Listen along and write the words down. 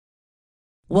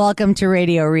Welcome to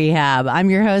Radio Rehab. I'm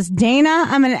your host, Dana.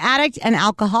 I'm an addict and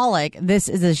alcoholic. This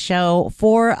is a show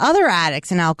for other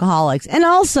addicts and alcoholics, and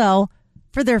also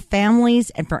for their families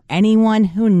and for anyone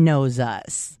who knows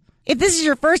us. If this is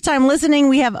your first time listening,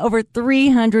 we have over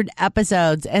 300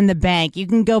 episodes in the bank. You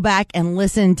can go back and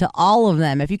listen to all of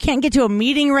them. If you can't get to a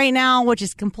meeting right now, which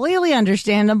is completely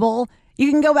understandable,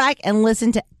 you can go back and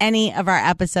listen to any of our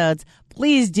episodes.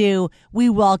 Please do. We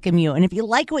welcome you. And if you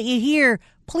like what you hear,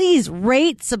 please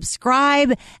rate,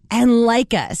 subscribe, and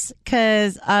like us,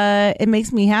 because it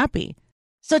makes me happy.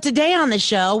 So today on the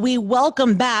show, we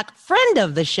welcome back friend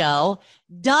of the show,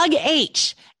 Doug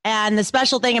H. And the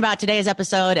special thing about today's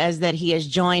episode is that he is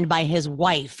joined by his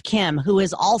wife, Kim, who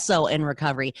is also in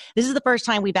recovery. This is the first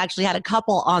time we've actually had a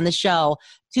couple on the show,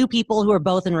 two people who are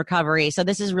both in recovery. So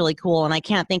this is really cool. And I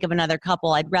can't think of another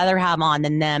couple I'd rather have on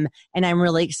than them. And I'm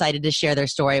really excited to share their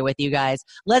story with you guys.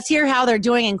 Let's hear how they're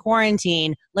doing in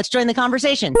quarantine. Let's join the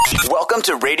conversation. Welcome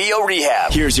to Radio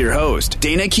Rehab. Here's your host,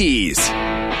 Dana Keys.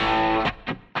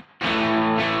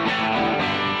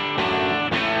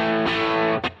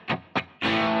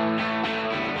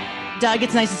 Doug,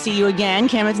 it's nice to see you again.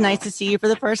 Kim, it's nice to see you for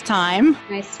the first time.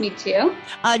 Nice to meet you.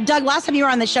 Doug, last time you were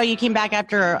on the show, you came back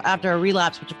after a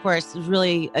relapse, which, of course, is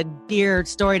really a dear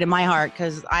story to my heart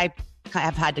because I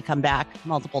have had to come back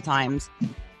multiple times.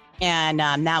 And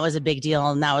that was a big deal,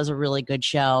 and that was a really good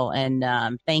show.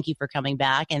 And thank you for coming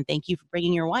back, and thank you for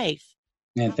bringing your wife.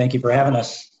 And thank you for having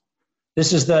us.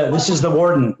 This is the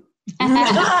warden.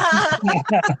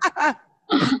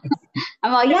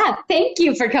 I'm all, yeah, thank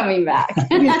you for coming back.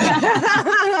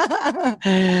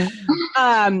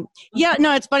 Yeah,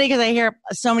 no, it's funny because I hear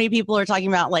so many people are talking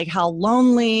about like how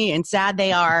lonely and sad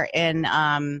they are in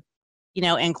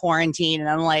quarantine. And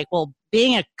I'm like, well,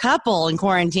 being a couple in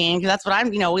quarantine, because that's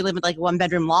what we live in like a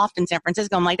 1-bedroom loft in San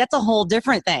Francisco. I'm like, that's a whole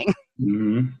different thing.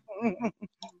 Mm-hmm.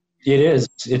 It is.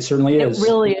 It certainly is. It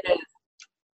really is.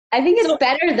 I think it's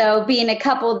better, though, being a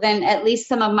couple than at least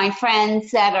some of my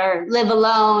friends that live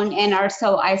alone and are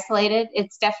so isolated.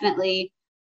 It's definitely,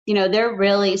 they're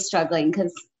really struggling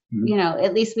because,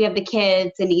 at least we have the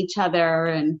kids and each other.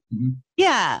 And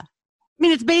yeah. I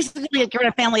mean, it's basically like you're on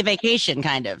a family vacation,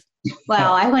 kind of.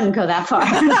 Well, I wouldn't go that far.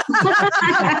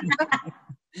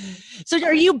 So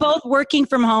are you both working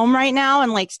from home right now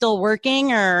and like still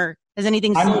working, or has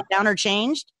anything slowed down or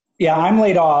changed? Yeah, I'm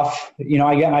laid off.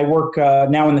 I work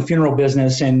now in the funeral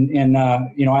business, and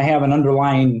I have an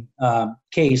underlying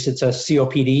case. It's a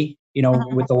COPD,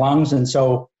 with the lungs, and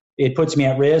so it puts me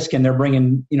at risk. And they're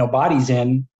bringing bodies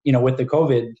in, with the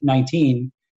COVID-19,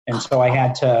 and so I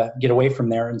had to get away from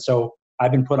there. And so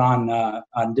I've been put on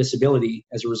disability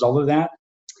as a result of that.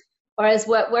 Or as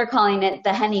what we're calling it,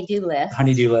 the honey-do list.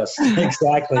 Honey-do list,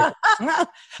 exactly.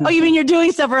 Oh, you mean you're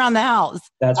doing stuff around the house?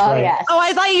 That's right. Yes. Oh,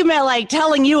 I thought you meant like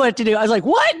telling you what to do. I was like,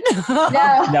 what?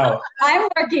 No. I'm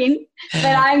working, but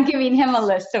I'm giving him a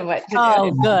list of what to do.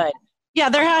 Oh, good. Yeah,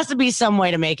 there has to be some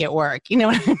way to make it work. You know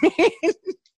what I mean?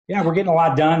 Yeah, we're getting a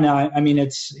lot done. I mean,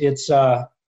 it's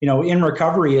in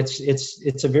recovery,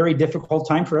 it's a very difficult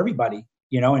time for everybody,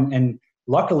 and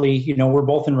luckily, we're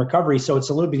both in recovery, so it's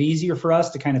a little bit easier for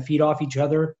us to kind of feed off each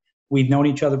other. We've known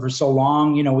each other for so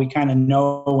long, we kind of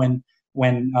know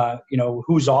when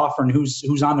who's off and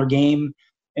who's on their game.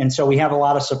 And so we have a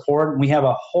lot of support, and we have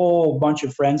a whole bunch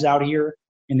of friends out here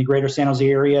in the greater San Jose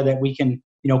area that we can,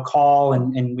 call,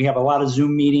 and we have a lot of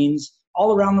Zoom meetings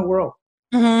all around the world.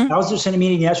 Mm-hmm. I was just in a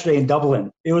meeting yesterday in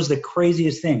Dublin. It was the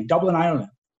craziest thing. Dublin, Ireland.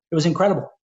 It was incredible.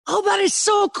 Oh, that is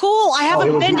so cool. I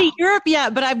haven't been to Europe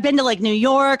yet, but I've been to like New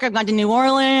York. I've gone to New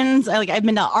Orleans. I've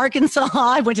been to Arkansas.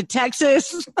 I went to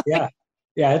Texas. Yeah,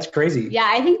 it's crazy. Yeah,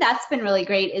 I think that's been really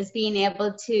great, is being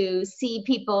able to see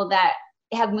people that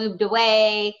have moved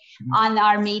away on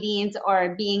our meetings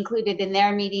or be included in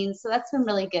their meetings. So that's been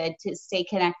really good to stay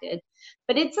connected.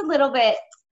 But it's a little bit,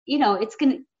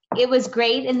 it was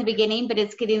great in the beginning, but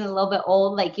it's getting a little bit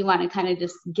old. Like you want to kind of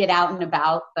just get out and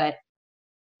about, but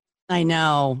I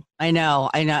know.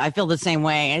 I feel the same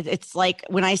way. It's like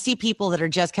when I see people that are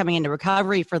just coming into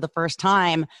recovery for the first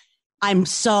time, I'm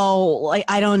so like,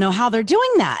 I don't know how they're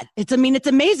doing that. It's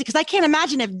amazing because I can't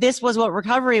imagine if this was what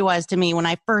recovery was to me when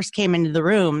I first came into the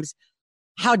rooms,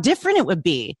 how different it would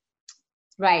be.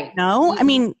 Right. No, I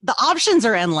mean, the options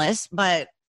are endless, but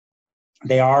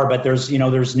they are, but there's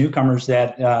newcomers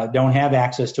that don't have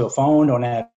access to a phone, don't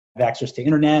have access to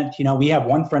internet. We have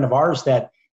one friend of ours that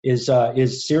is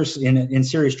serious in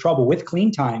serious trouble with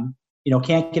clean time.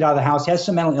 Can't get out of the house, has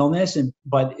some mental illness,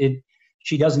 but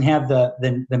she doesn't have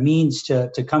the means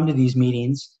to come to these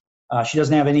meetings. She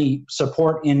doesn't have any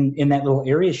support in that little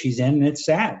area she's in, and it's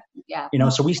sad. Yeah.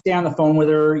 So we stay on the phone with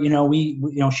her. We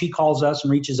she calls us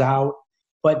and reaches out,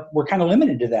 but we're kind of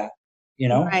limited to that.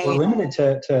 Right. We're limited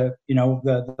to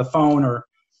the phone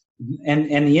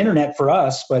and the internet for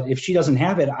us. But if she doesn't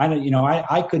have it, I don't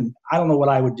know what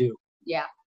I would do. Yeah.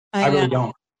 I really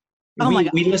don't.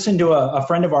 We listened to a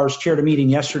friend of ours chaired a meeting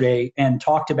yesterday and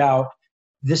talked about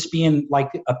this being like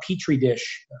a petri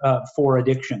dish for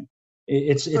addiction.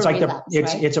 It's like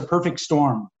relapse, it's a perfect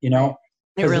storm, because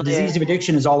the disease of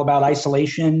addiction is all about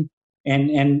isolation,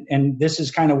 and this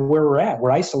is kind of where we're at.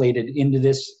 We're isolated into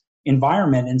this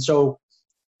environment, and so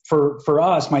for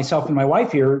us, myself and my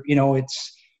wife here,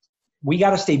 we got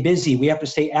to stay busy. We have to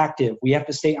stay active. We have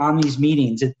to stay on these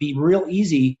meetings. It'd be real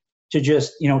easy to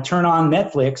just turn on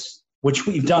Netflix, which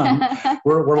we've done.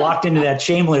 We're locked into that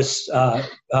Shameless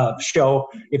show.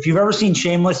 If you've ever seen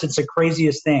Shameless, it's the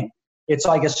craziest thing. It's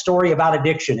like a story about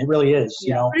addiction. It really is,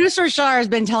 Producer Shar has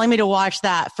been telling me to watch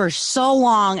that for so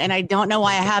long, and I don't know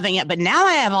why I haven't yet. But now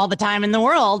I have all the time in the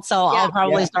world, so I'll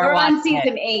probably start watching. We're on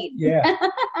season 8. Yeah.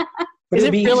 But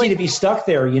it'd be easy to be stuck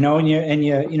there, and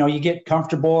you get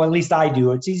comfortable. At least I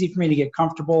do. It's easy for me to get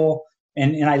comfortable,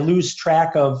 and I lose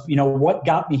track of what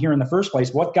got me here in the first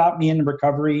place, what got me into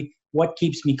recovery, what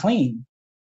keeps me clean,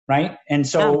 right? And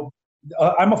so.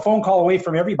 I'm a phone call away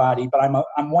from everybody, but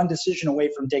I'm one decision away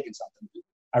from taking something.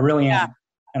 I really am.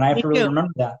 And I have to really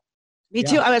remember that. Me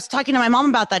too. I was talking to my mom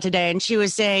about that today, and she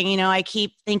was saying, I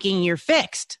keep thinking you're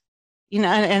fixed,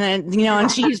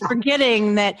 and she's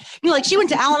forgetting that, like she went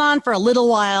to Al-Anon for a little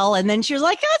while, and then she was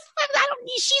like,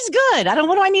 she's good.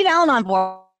 What do I need Al-Anon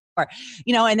for?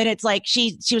 And then it's like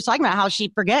she was talking about how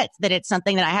she forgets that it's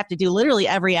something that I have to do literally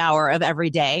every hour of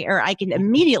every day, or I can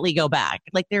immediately go back.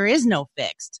 Like there is no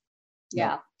fixed.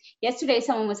 Yeah. Yesterday,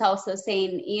 someone was also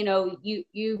saying,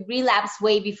 you relapse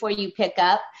way before you pick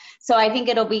up. So I think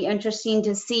it'll be interesting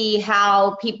to see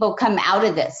how people come out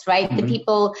of this, right? Mm-hmm. The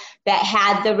people that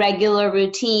had the regular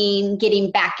routine,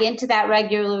 getting back into that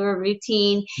regular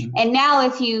routine. Mm-hmm. And now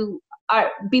if you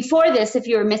are, before this, if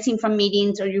you were missing from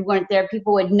meetings or you weren't there,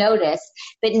 people would notice.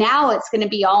 But now it's going to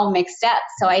be all mixed up.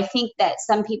 So I think that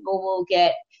some people will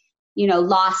get,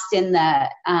 lost in the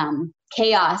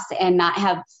chaos and not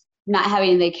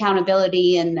having the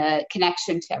accountability and the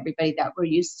connection to everybody that we're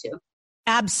used to.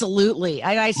 Absolutely.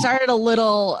 I started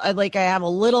I have a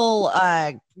little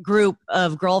group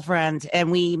of girlfriends,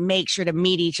 and we make sure to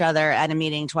meet each other at a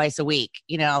meeting twice a week.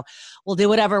 We'll do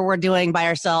whatever we're doing by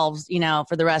ourselves,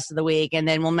 for the rest of the week. And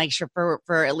then we'll make sure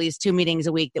for at least 2 meetings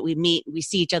a week that we meet, we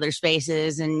see each other's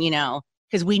faces, and,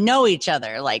 because we know each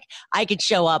other. Like I could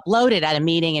show up loaded at a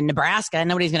meeting in Nebraska and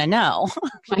nobody's going to know.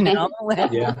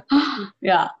 Yeah.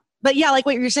 Yeah. But yeah, like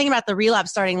what you're saying about the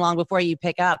relapse starting long before you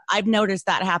pick up, I've noticed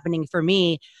that happening for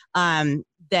me,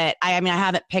 that I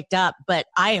haven't picked up, but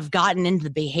I have gotten into the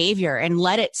behavior and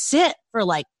let it sit for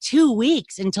like 2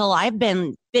 weeks until I've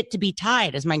been fit to be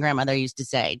tied, as my grandmother used to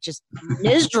say, just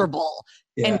miserable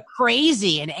and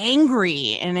crazy and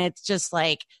angry. And it's just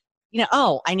like,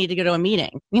 I need to go to a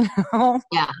meeting,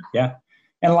 Yeah. Yeah.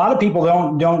 And a lot of people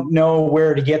don't know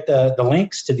where to get the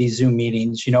links to these Zoom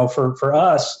meetings. For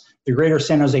us, the greater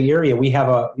San Jose area, we have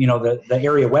the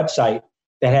area website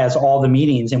that has all the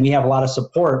meetings, and we have a lot of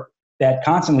support that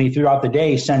constantly throughout the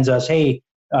day sends us, hey,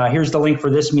 here's the link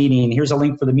for this meeting. Here's a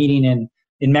link for the meeting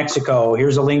in Mexico.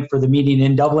 Here's a link for the meeting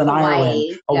in Dublin,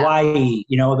 Ireland, Hawaii.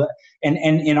 And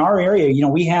in our area,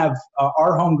 we have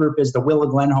our home group is the Willa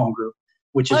Glen home group,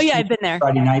 which is I've been there.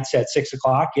 Friday nights at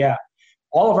 6:00. Yeah,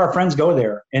 all of our friends go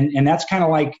there, and that's kind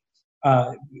of like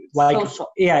social.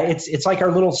 It's like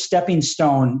our little stepping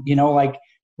stone, like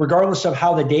regardless of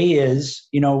how the day is,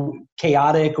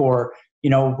 chaotic or,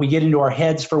 we get into our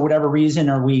heads for whatever reason,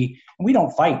 or we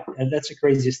don't fight. That's the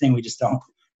craziest thing. We just don't.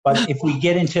 But if we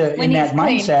get in that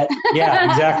mindset,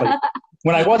 yeah, exactly.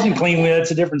 When I wasn't clean,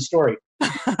 that's a different story.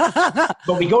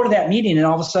 But we go to that meeting and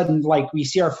all of a sudden, like we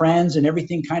see our friends and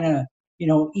everything kind of,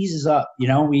 eases up,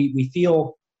 we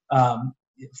feel,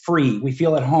 free. We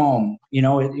feel at home.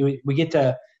 We get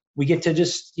to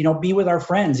just be with our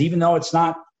friends, even though it's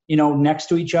not next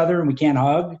to each other and we can't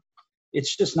hug.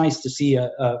 It's just nice to see a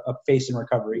face in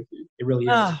recovery. It really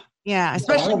is. Yeah,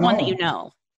 especially one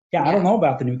that Yeah, I don't know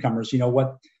about the newcomers.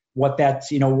 What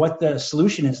that's what the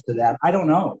solution is to that. I don't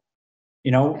know.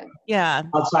 Yeah.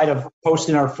 Outside of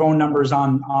posting our phone numbers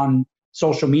on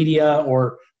social media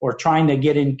or trying to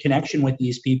get in connection with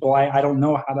these people, I don't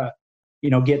know how to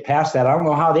get past that. I don't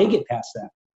know how they get past that.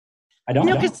 I don't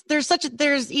know. Because there's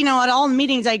at all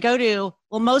meetings I go to,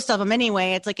 well, most of them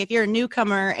anyway, it's like if you're a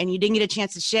newcomer and you didn't get a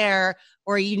chance to share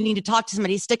or you need to talk to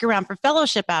somebody, stick around for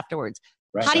fellowship afterwards.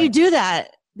 Right, how do you do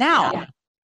that now.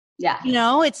 Yeah.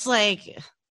 It's like,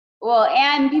 well,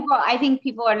 and I think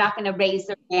people are not going to raise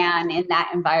their hand in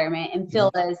that environment and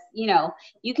feel as,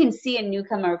 you can see a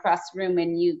newcomer across the room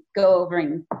and you go over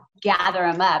and gather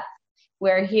them up.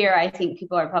 Where here, I think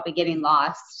people are probably getting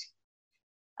lost,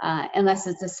 unless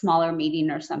it's a smaller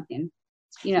meeting or something.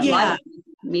 A lot of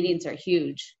meetings are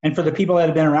huge. And for the people that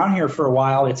have been around here for a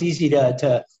while, it's easy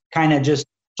to kind of just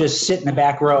sit in the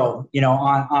back row,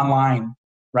 online,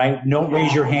 right? Don't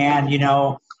raise your hand,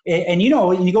 And, when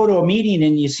you go to a meeting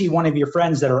and you see one of your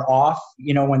friends that are off,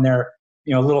 when they're,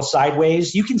 a little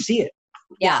sideways, you can see it.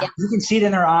 Yeah. You can see it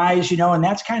in their eyes, and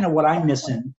that's kind of what I'm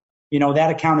missing, that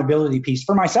accountability piece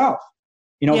for myself.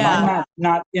 If I'm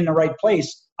not in the right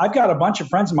place, I've got a bunch of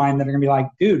friends of mine that are going to be like,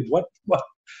 dude,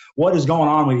 what is going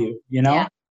on with you? Yeah.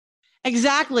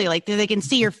 Exactly. Like they can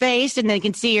see your face and they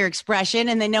can see your expression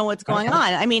and they know what's going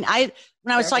on. I mean,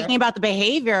 when I was talking about the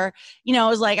behavior, it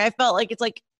was like, I felt like it's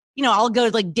like, I'll go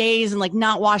like days and like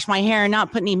not wash my hair and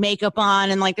not put any makeup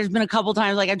on. And like, there's been a couple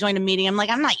times like I've joined a meeting. I'm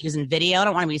like, I'm not using video. I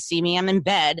don't want anybody to see me. I'm in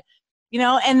bed,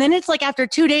 and then it's like after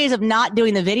 2 days of not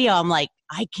doing the video, I'm like,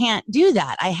 I can't do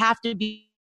that. I have to be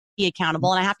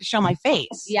accountable and I have to show my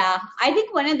face. Yeah. I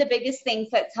think one of the biggest things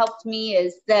that's helped me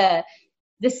is the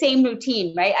same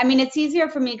routine, right? I mean, it's easier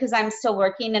for me because I'm still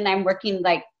working and I'm working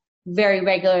like very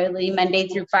regularly Monday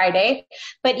through Friday,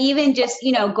 but even just,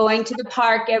 going to the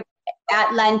park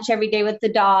at lunch every day with the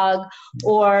dog,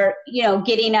 or,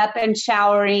 getting up and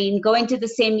showering, going to the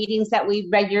same meetings that we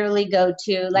regularly go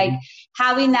to, like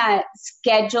having that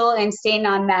schedule and staying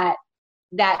on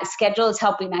that schedule is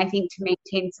helping, I think, to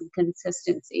maintain some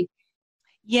consistency.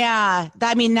 Yeah.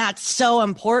 That's so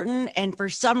important. And for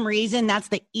some reason, that's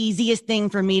the easiest thing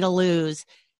for me to lose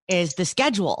is the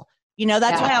schedule.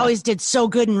 That's why I always did so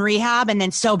good in rehab and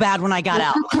then so bad when I got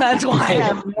out. That's why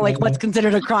I'm like what's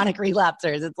considered a chronic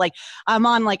relapsers. It's like I'm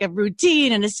on like a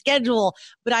routine and a schedule,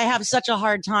 but I have such a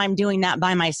hard time doing that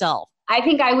by myself. I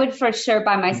think I would for sure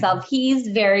by myself. He's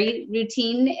very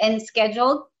routine and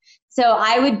scheduled. So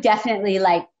I would definitely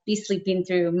like be sleeping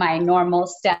through my normal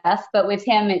stuff. But with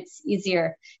him, it's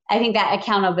easier. I think that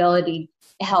accountability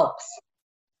helps.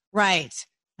 Right.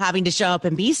 Having to show up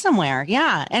and be somewhere.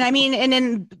 Yeah. And I mean, and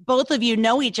then both of you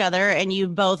know each other and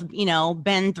you've both,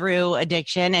 been through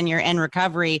addiction and you're in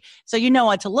recovery. So you know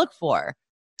what to look for.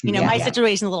 My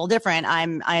situation is a little different.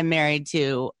 I'm married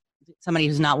to somebody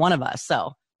who's not one of us.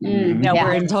 So,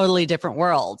 we're in totally different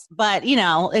worlds, but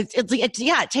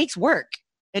it takes work.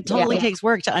 It totally takes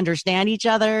work to understand each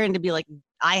other and to be like,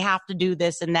 I have to do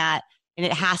this and that, and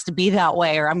it has to be that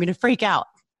way or I'm going to freak out.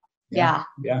 Yeah.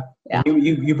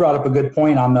 You brought up a good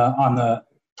point on the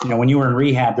when you were in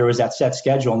rehab, there was that set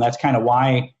schedule, and that's kind of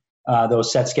why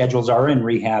those set schedules are in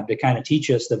rehab, to kind of teach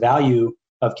us the value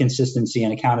of consistency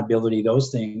and accountability,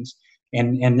 those things.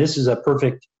 And this is a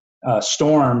perfect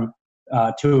storm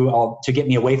to get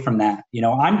me away from that.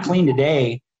 I'm clean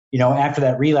today, after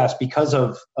that relapse because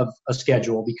of a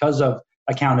schedule, because of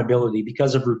accountability,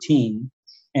 because of routine.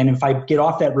 And if I get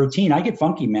off that routine, I get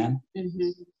funky, man. Mm-hmm.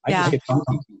 I just get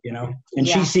funky, and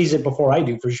she sees it before I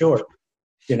do, for sure.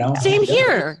 Same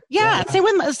here. Yeah. Same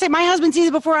with my husband sees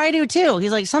it before I do too.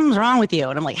 He's like, something's wrong with you.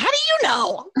 And I'm like, how do you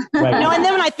know? Right. And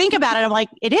then when I think about it, I'm like,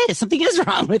 something is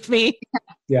wrong with me.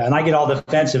 Yeah. And I get all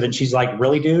defensive and she's like,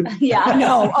 really, dude? Yeah.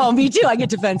 No. Oh, me too. I get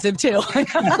defensive too.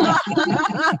 Like,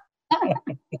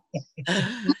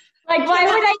 why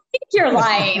would I think you're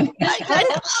lying?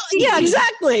 Yeah,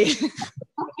 exactly.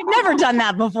 You've never done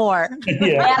that before.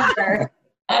 Yeah. Never.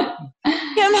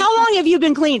 Kim, how long have you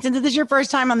been clean? Since this is your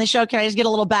first time on the show, can I just get a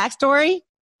little backstory?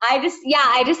 I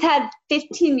just had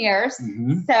 15 years.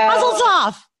 Mm-hmm. So Muzzles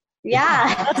off.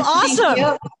 Yeah. That's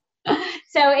awesome.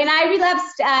 And I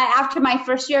relapsed after my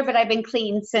first year, but I've been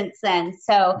clean since then.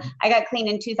 So I got clean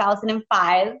in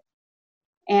 2005.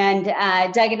 And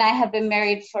Doug and I have been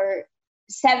married for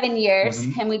 7 years,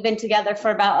 and we've been together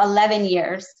for about 11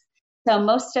 years. So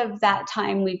most of that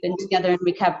time we've been together in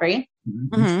recovery.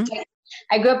 Mm-hmm.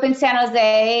 I grew up in San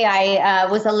Jose. I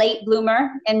was a late bloomer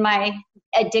in my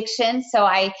addiction. So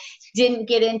I didn't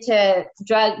get into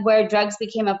where drugs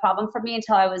became a problem for me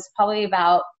until I was probably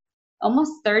about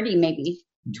almost 30, maybe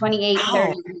 28,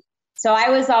 30. So I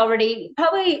was already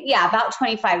about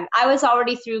 25. I was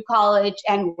already through college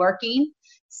and working.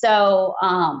 So,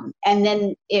 and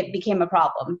then it became a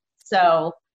problem.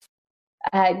 So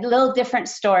a little different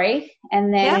story.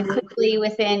 And then quickly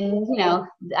within,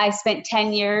 I spent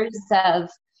 10 years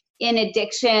in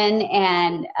addiction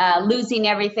and losing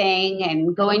everything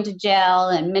and going to jail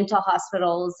and mental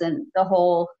hospitals and the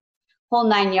whole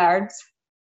 9 yards.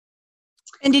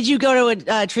 And did you go to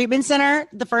a treatment center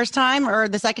the first time or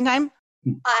the second time?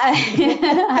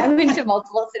 I went to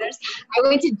multiple centers. I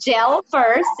went to jail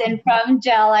first, and from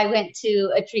jail I went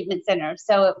to a treatment center.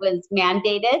 So it was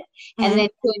mandated, and then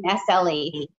to an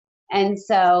SLE. And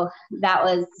so that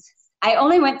was, I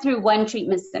only went through one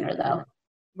treatment center though.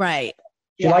 Right.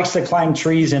 She likes to climb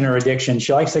trees in her addiction.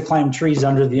 She likes to climb trees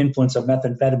under the influence of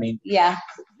methamphetamine. Yeah.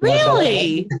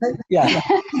 Really? Yeah.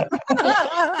 So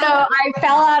I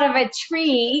fell out of a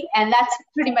tree, and that's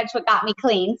pretty much what got me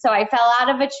clean. So I fell out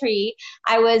of a tree.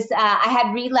 I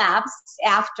had relapsed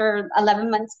after 11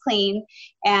 months clean,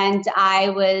 and I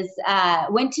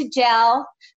went to jail.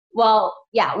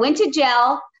 Went to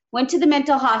jail, went to the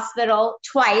mental hospital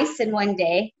twice in one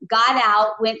day, got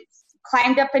out,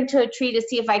 climbed up into a tree to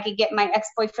see if I could get my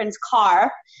ex-boyfriend's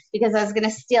car because I was going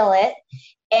to steal it.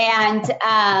 And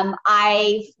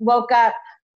I woke up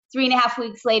 3.5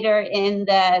 weeks later in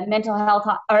the mental health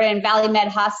or in Valley Med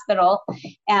Hospital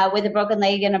with a broken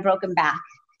leg and a broken back.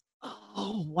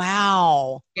 Oh,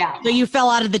 wow. Yeah. So you fell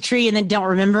out of the tree and then don't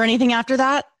remember anything after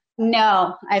that?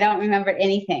 No, I don't remember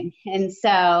anything. And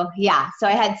so, so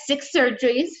I had 6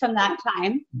 surgeries from that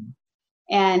time.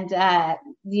 And,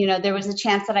 there was a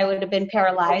chance that I would have been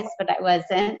paralyzed, but I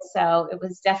wasn't. So it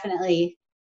was definitely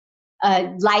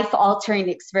a life-altering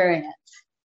experience.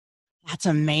 That's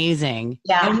amazing.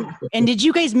 Yeah. And did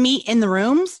you guys meet in the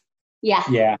rooms? Yeah.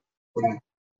 Yeah.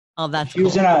 Oh, that's She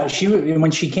was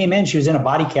when she came in, she was in a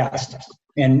body cast,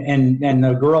 and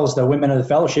the girls, the women of the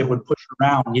fellowship would push her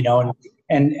around,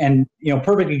 and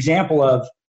perfect example of,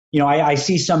 I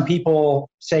see some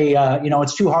people say,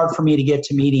 it's too hard for me to get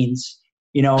to meetings.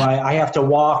 I have to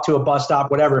walk to a bus stop,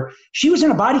 whatever. She was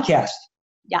in a body cast.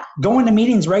 Yeah. Going to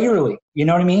meetings regularly. You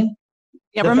know what I mean?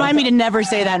 Yeah. Remind me to never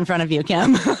say that in front of you,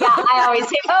 Kim. Yeah. I always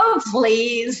say, oh,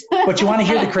 please. But you want to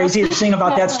hear the craziest thing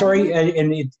about that story?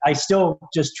 I still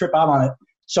just trip out on it.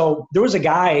 So there was a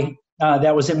guy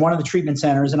that was in one of the treatment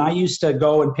centers, and I used to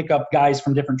go and pick up guys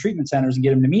from different treatment centers and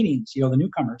get them to meetings, the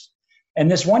newcomers. And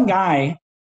this one guy,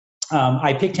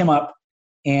 I picked him up,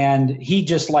 and he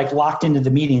just locked into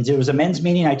the meetings. It was a men's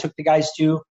meeting I took the guys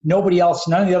to. None of the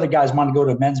other guys wanted to go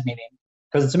to a men's meeting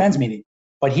because it's a men's meeting.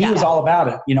 But he was all about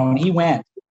it, and he went.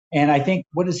 And I think,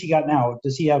 what does he got now?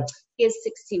 Does he have? He has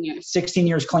 16 years. 16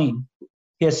 years clean.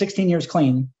 He has 16 years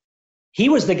clean. He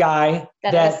was the guy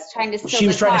that was trying to steal she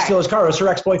was trying to steal his car. It was her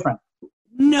ex-boyfriend.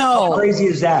 No. How crazy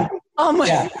is that? Oh my!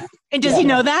 Yeah. And does he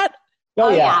know that? Oh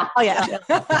yeah. Oh yeah.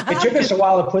 It took us a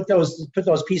while to put those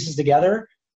pieces together,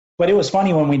 but it was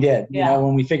funny when we did.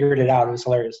 When we figured it out, it was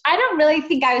hilarious. I don't really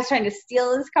think I was trying to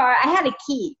steal his car. I had a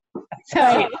key, so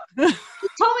he told me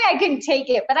I couldn't take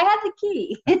it, but I had the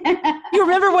key. You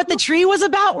remember what the tree was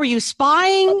about? Were you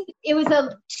spying? It was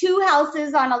 2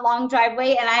 houses on a long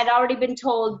driveway, and I had already been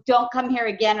told, "Don't come here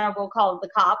again, or we'll call the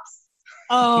cops."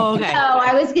 Oh, okay. So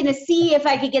I was going to see if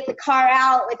I could get the car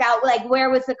out without, where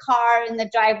was the car in the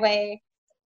driveway?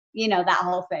 That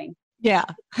whole thing. Yeah.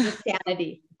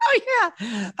 Insanity. Oh, yeah.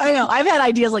 I know. I've had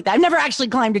ideas like that. I've never actually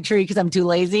climbed a tree because I'm too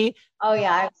lazy. Oh,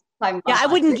 yeah. I've climbed. Yeah, I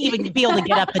wouldn't even be able to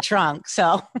get up the trunk.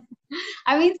 So.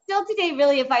 I mean, still today,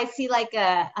 really, if I see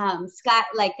a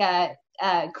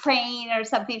crane or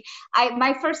something,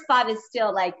 my first thought is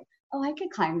still oh, I could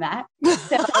climb that.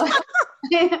 So.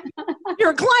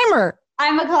 You're a climber.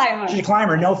 I'm a climber. She's a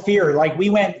climber, no fear. We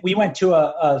went to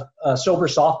a sober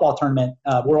softball tournament,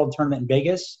 world tournament in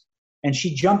Vegas, and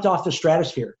she jumped off the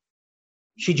stratosphere.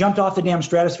 She jumped off the damn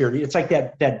stratosphere. It's like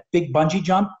that big bungee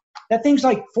jump. That thing's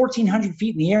 1,400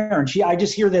 feet in the air, and I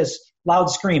just hear this loud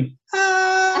scream.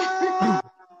 Ah!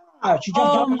 She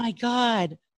jumped oh up. My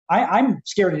God! I'm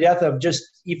scared to death of just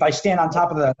if I stand on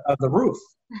top of the roof,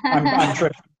 I'm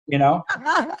tripping.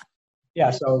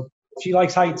 Yeah. So she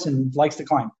likes heights and likes to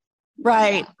climb.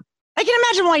 Right. I can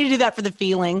imagine why you do that for the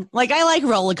feeling. I like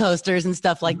roller coasters and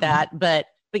stuff like that, but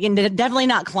definitely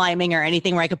not climbing or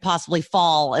anything where I could possibly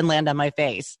fall and land on my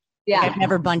face. Yeah. I've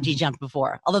never bungee jumped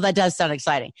before, although that does sound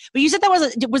exciting. But you said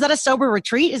was that a sober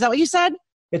retreat? Is that what you said?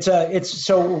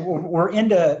 So we're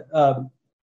into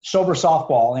sober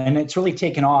softball, and it's really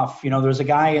taken off. There's a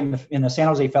guy in the San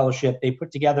Jose Fellowship. They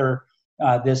put together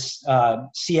this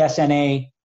CSNA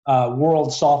World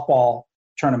Softball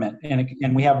Tournament,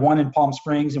 and we have one in Palm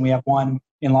Springs and we have one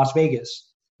in Las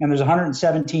Vegas. And there's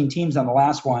 117 teams on the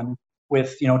last one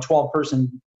with 12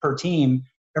 person per team,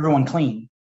 everyone clean,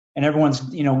 and everyone's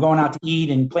going out to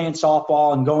eat and playing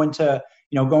softball and going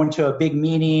to a big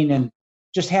meeting and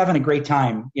just having a great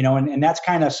time, and that's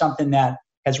kind of something that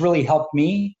has really helped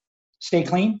me stay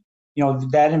clean,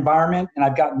 that environment. And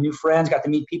I've gotten new friends, got to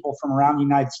meet people from around the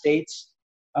United States,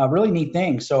 really neat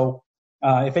thing. So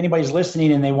if anybody's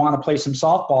listening and they want to play some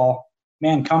softball,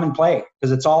 man, come and play,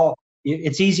 because it's all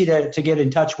it's easy to get in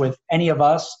touch with any of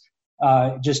us.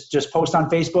 Just post on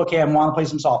Facebook, hey, I want to play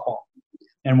some softball,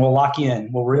 and we'll lock you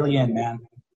in. We'll reel you in, man.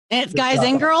 And it's guys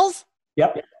and girls?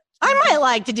 Yep. I might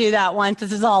like to do that once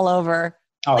this is all over.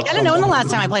 Oh, I don't know when the last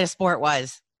time I played a sport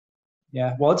was.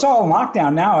 Yeah, well, it's all in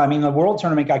lockdown now. I mean, the World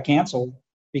Tournament got canceled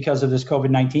because of this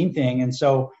COVID-19 thing, and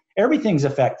so everything's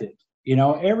affected.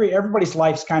 Everybody's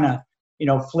life's kind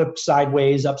of flipped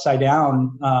sideways, upside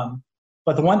down.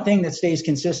 But the one thing that stays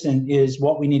consistent is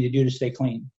what we need to do to stay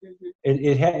clean. Mm-hmm.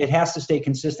 It has to stay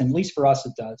consistent. At least for us,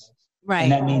 it does. Right.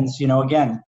 And that means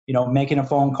making a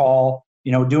phone call,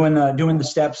 doing the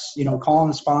steps, calling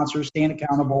the sponsors, staying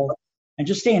accountable, and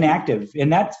just staying active.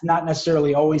 And that's not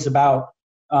necessarily always about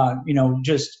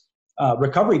just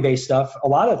recovery-based stuff. A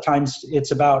lot of times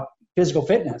it's about physical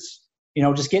fitness.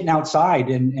 Just getting outside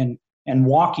and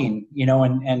walking.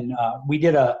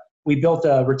 We built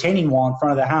a retaining wall in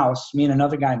front of the house, me and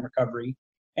another guy in recovery,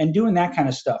 and doing that kind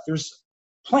of stuff. There's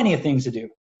plenty of things to do.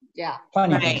 Yeah.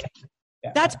 Plenty right. of things.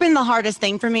 Yeah. That's been the hardest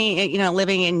thing for me,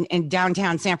 living in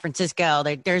downtown San Francisco.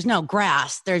 There's no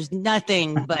grass. There's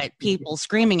nothing but people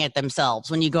screaming at themselves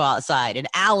when you go outside, and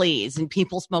alleys and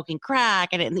people smoking crack.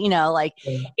 And, I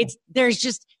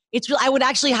would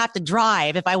actually have to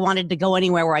drive if I wanted to go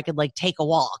anywhere where I could take a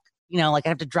walk. I'd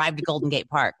have to drive to Golden Gate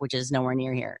Park, which is nowhere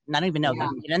near here. And I don't even know if I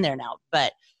can get in there now.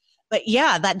 But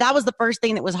yeah, that was the first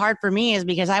thing that was hard for me, is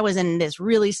because I was in this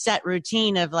really set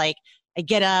routine of I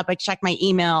get up, I check my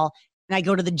email, and I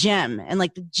go to the gym. And the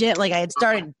gym, I had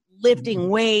started lifting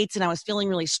weights, and I was feeling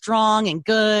really strong and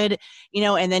good,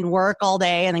 and then work all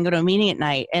day and then go to a meeting at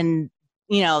night. And,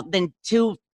 then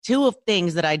two of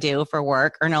things that I do for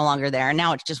work are no longer there.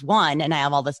 Now it's just one, and I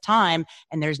have all this time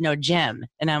and there's no gym.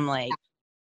 And I'm like,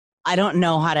 I don't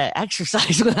know how to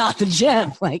exercise without the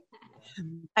gym.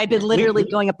 I've been literally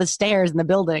going up the stairs in the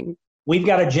building. We've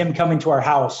got a gym coming to our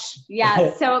house.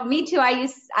 Yeah. So me too. I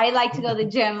like to go to the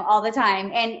gym all the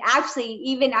time. And actually,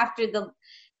 even after the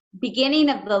beginning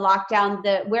of the lockdown,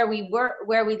 where we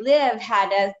live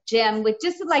had a gym with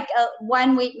just a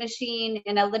one weight machine,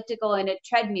 an elliptical, and a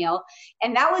treadmill,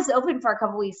 and that was open for a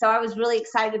couple weeks. So I was really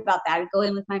excited about that. I'd go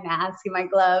in with my mask and my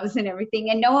gloves and everything,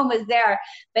 and no one was there.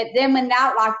 But then when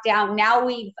that locked down, now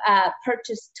we've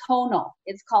purchased Tonal.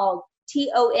 It's called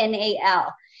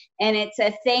TONAL, and it's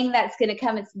a thing that's going to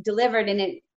come. It's delivered, and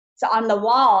it's on the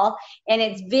wall, and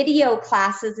it's video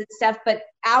classes and stuff, but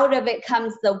out of it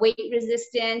comes the weight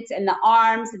resistance and the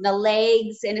arms and the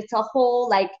legs, and it's a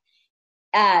whole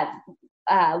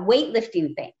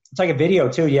weightlifting thing. It's like a video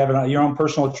too. You have your own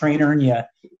personal trainer, and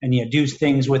you do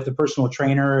things with the personal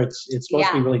trainer. It's supposed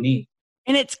to be really neat.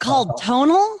 And it's called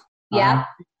Tonal? Yeah.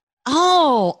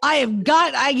 Oh,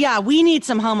 we need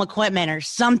some home equipment or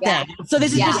something. Yeah. So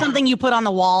this is just something you put on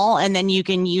the wall and then you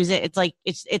can use it. It's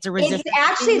a resistance. It's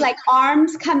actually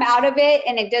arms come out of it,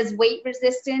 and it does weight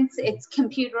resistance. It's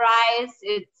computerized.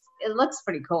 It looks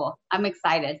pretty cool. I'm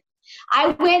excited. I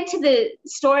went to the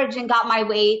storage and got my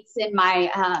weights and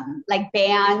my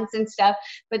bands and stuff,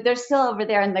 but they're still over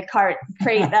there in the crate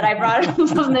that I brought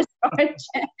from the storage.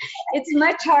 It's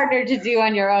much harder to do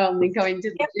on your own than going to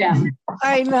the gym.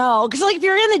 I know, because if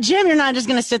you're in the gym, you're not just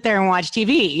going to sit there and watch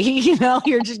TV.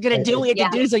 You're just going to do what you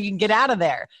have to do so you can get out of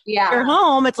there. Yeah. If you're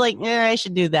home, it's I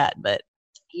should do that, but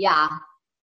yeah.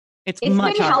 It's been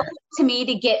harder. helpful to me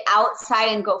to get outside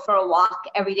and go for a walk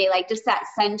every day, just that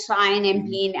sunshine and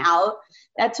being out.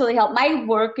 That's really helped. My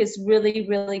work is really,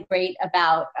 really great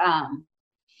about,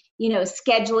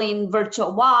 scheduling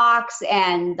virtual walks,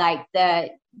 and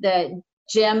the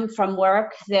gym from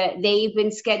work that they've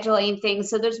been scheduling things.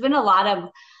 So there's been a lot of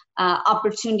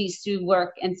opportunities through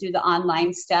work and through the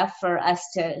online stuff for us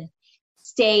to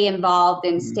stay involved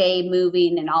and stay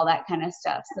moving and all that kind of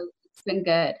stuff. So it's been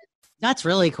good. That's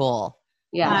really cool.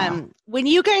 Yeah. When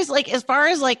you guys as far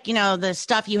as the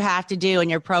stuff you have to do in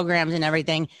your programs and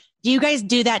everything, do you guys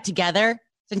do that together?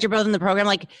 Since you're both in the program,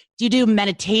 do you do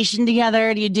meditation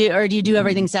together? Do you do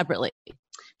everything separately?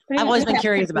 I've always been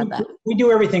curious about that. We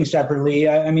do everything separately.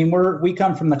 We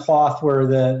come from the cloth where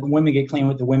the women get clean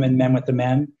with the women, men with the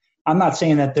men. I'm not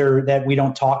saying that we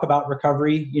don't talk about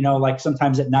recovery.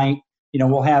 Sometimes at night,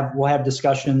 we'll have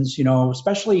discussions.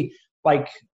 Especially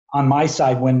on my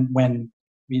side when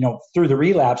through the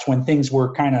relapse, when things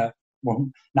were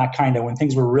when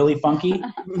things were really funky,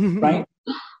 right?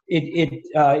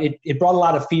 It brought a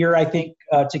lot of fear, I think,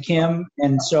 to Kim.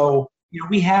 And so,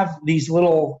 we have these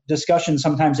little discussions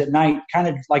sometimes at night, kind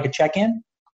of like a check-in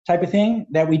type of thing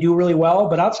that we do really well.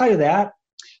 But outside of that,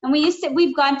 And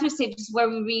we've gone through stages where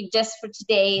we read just for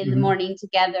today in the morning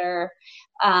together.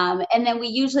 And then we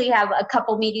usually have a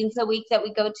couple meetings a week that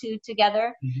we go to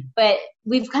together, but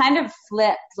we've kind of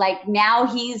flipped. Like now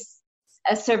he's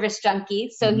a service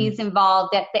junkie. So he's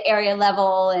involved at the area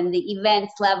level and the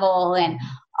events level and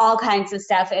all kinds of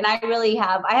stuff. And I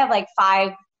have like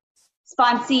 5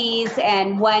 sponsees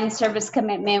and 1 service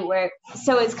commitment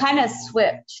so it's kind of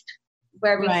switched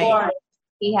where before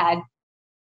he had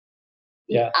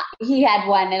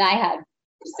 1 and I had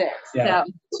 6. Yeah.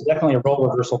 So It's definitely a role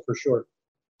reversal for sure.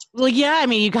 Well, yeah, I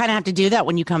mean, you kind of have to do that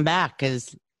when you come back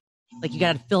because, like, you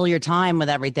got to fill your time with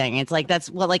everything. It's like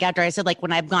like after I said, like,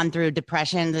 when I've gone through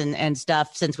depressions and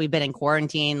stuff since we've been in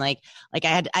quarantine, like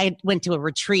I went to a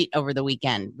retreat over the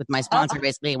weekend with my sponsor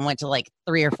basically and went to like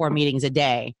 3 or 4 meetings a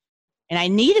day. And I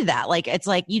needed that. Like, it's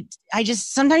like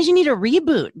sometimes you need a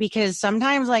reboot because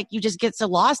sometimes like you just get so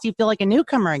lost, you feel like a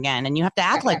newcomer again and you have to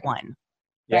act like one.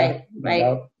 Yeah,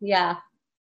 right. Yeah.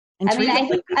 And I mean, I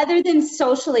think other than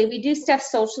socially, we do stuff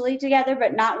socially together,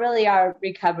 but not really our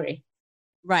recovery.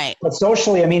 Right. But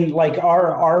socially, I mean, like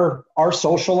our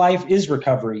social life is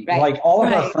recovery. Right. Like all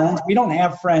of our friends, we don't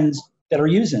have friends that are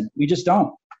using. We just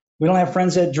don't. We don't have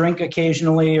friends that drink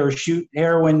occasionally or shoot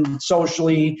heroin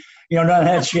socially. None of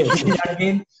that shit. You know what I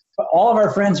mean? But all of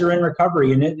our friends are in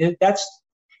recovery, and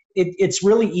it's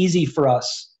really easy for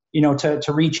us,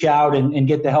 to reach out and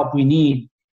get the help we need.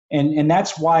 And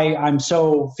that's why I'm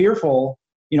so fearful,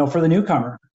 for the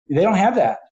newcomer. They don't have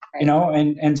that,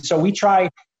 and so we try,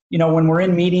 when we're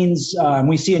in meetings, and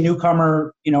we see a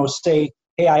newcomer, say,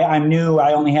 hey, I'm new.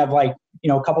 I only have like,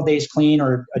 a couple days clean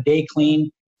or a day clean.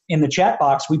 In the chat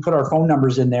box, we put our phone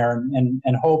numbers in there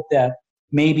and hope that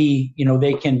maybe,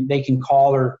 they can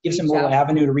call or give some little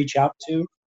avenue to reach out to.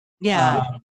 Yeah.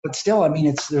 But still, I mean,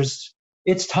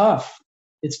 it's tough.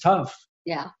 It's tough.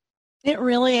 Yeah. It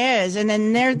really is. And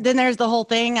then there's the whole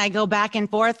thing. I go back and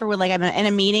forth for like I'm in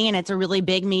a meeting and it's a really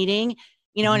big meeting,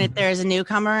 and if there's a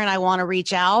newcomer and I want to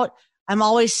reach out, I'm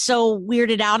always so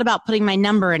weirded out about putting my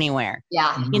number anywhere.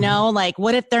 Yeah. Like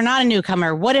what if they're not a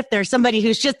newcomer? What if there's somebody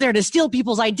who's just there to steal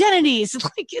people's identities?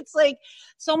 It's like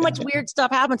so much weird stuff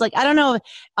happens. Like, I don't know.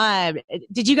 Have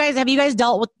you guys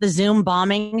dealt with the Zoom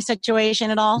bombing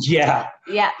situation at all? Yeah.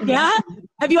 Yeah. Yeah.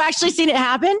 Have you actually seen it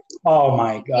happen? Oh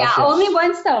my gosh. Yeah. Only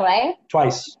once though, right?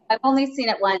 Twice. I've only seen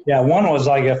it once. Yeah. One was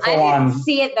like a full on. I didn't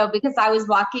see it though because I was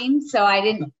walking, so I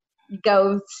didn't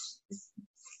go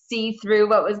see through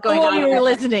what was going on. You were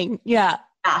listening. Yeah.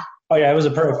 Oh yeah, it was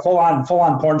a full on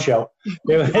porn show.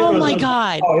 Oh my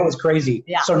God. Oh, it was crazy.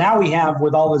 Yeah. So now we have,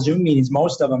 with all the Zoom meetings,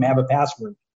 most of them have a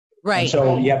password. Right. And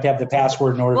so you have to have the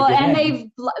password in order to get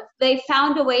in. Well, and they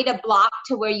found a way to block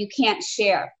to where you can't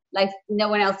share. Like no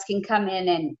one else can come in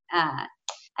and I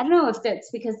don't know if that's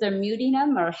because they're muting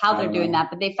them or how they're doing that,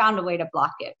 but they found a way to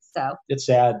block it. So it's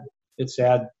sad. It's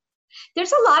sad.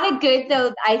 There's a lot of good,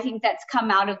 though, I think that's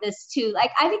come out of this, too.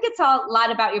 Like, I think it's a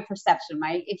lot about your perception,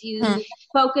 right? If you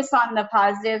focus on the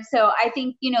positive. So I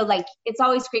think, like, it's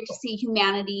always great to see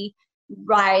humanity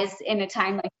rise in a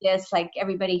time like this, like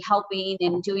everybody helping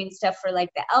and doing stuff for, like,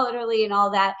 the elderly and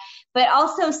all that. But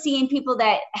also seeing people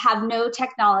that have no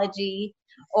technology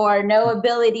or no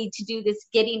ability to do this,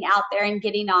 getting out there and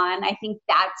getting on. I think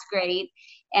that's great.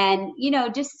 And,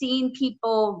 just seeing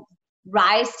people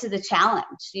rise to the challenge,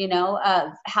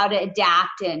 of how to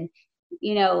adapt. And,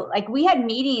 like we had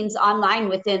meetings online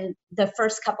within the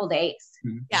first couple days.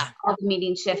 Yeah. All the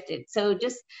meetings shifted. So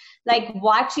just like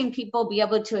watching people be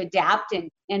able to adapt and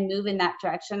move in that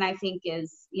direction, I think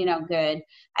is, good.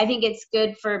 I think it's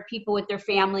good for people with their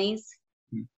families,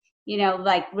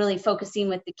 like really focusing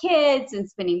with the kids and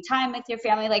spending time with your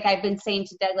family. Like I've been saying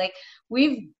to Doug, like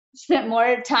we've spent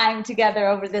more time together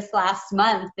over this last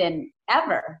month than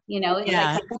ever, It's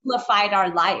like simplified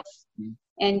our life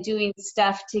and doing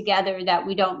stuff together that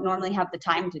we don't normally have the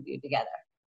time to do together.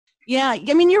 Yeah.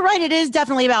 I mean, you're right. It is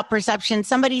definitely about perception.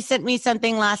 Somebody sent me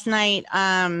something last night,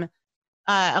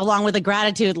 along with a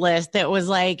gratitude list that was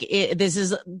like, this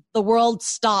is the world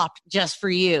stopped just for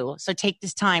you. So take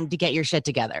this time to get your shit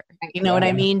together. You know what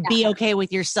I mean? Yeah. Be okay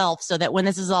with yourself so that when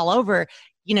this is all over,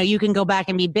 you can go back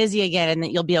and be busy again and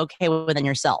that you'll be okay within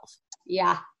yourself.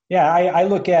 Yeah. Yeah. I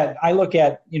look at,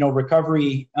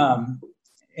 recovery,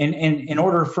 in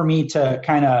order for me to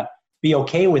kind of be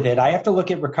okay with it, I have to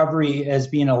look at recovery as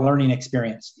being a learning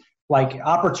experience, like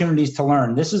opportunities to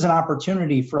learn. This is an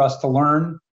opportunity for us to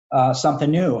learn something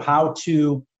new, how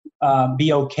to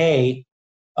be okay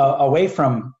away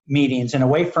from meetings and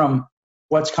away from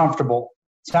what's comfortable.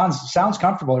 Sounds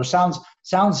comfortable or sounds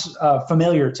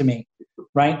familiar to me,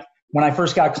 right? When I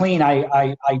first got clean,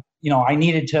 I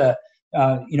needed to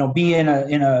be in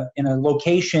a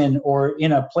location or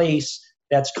in a place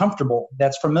that's comfortable,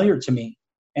 that's familiar to me.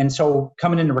 And so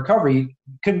coming into recovery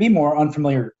couldn't be more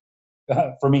unfamiliar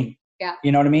for me. Yeah.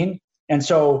 You know what I mean? And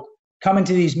so coming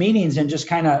to these meetings and just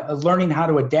kind of learning how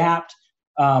to adapt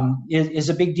is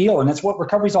a big deal. And that's what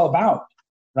recovery is all about,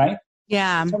 right?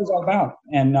 Yeah. That's what it's all about.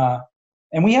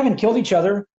 And we haven't killed each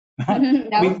other.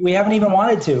 No. we haven't even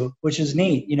wanted to, which is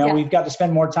neat. We've got to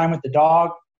spend more time with the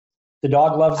dog. The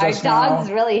dog loves Our us now. dog's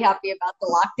really happy about the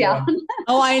lockdown. Yeah.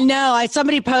 Oh, I know.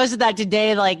 Somebody posted that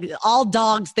today. Like, all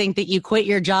dogs think that you quit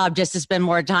your job just to spend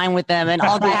more time with them, and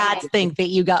all cats think that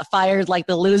you got fired like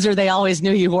the loser they always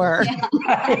knew you were.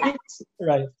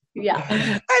 Right. Yeah.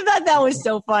 I thought that was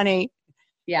so funny.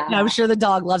 Yeah. And I'm sure the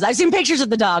dog loves it. I've seen pictures of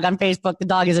the dog on Facebook. The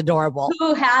dog is adorable.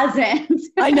 Who hasn't?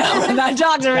 I know. That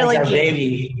dogs are really That's our cute.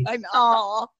 baby. I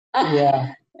know.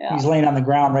 Yeah. He's laying on the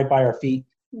ground right by our feet.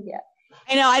 Yeah.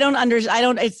 I know. I don't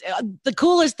understand. It's the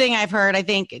coolest thing I've heard, I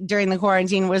think, during the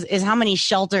quarantine is how many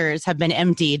shelters have been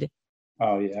emptied.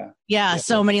 Oh, yeah. Yeah.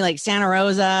 So many, like Santa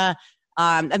Rosa,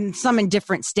 and some in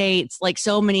different states, like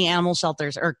so many animal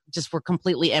shelters were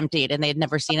completely emptied, and they had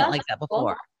never seen it like that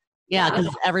before. Yeah.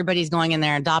 Because everybody's going in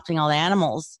there and adopting all the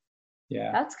animals.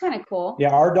 Yeah. That's kind of cool.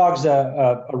 Yeah. Our dog's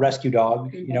a rescue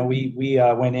dog. Mm-hmm. We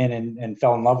went in and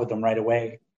fell in love with them right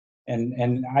away.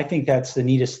 And I think that's the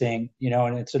neatest thing,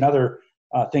 and it's another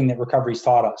thing that recovery's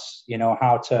taught us,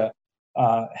 how to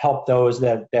help those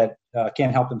that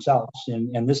can't help themselves.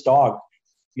 And this dog,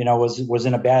 was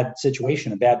in a bad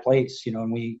situation, a bad place,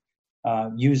 and we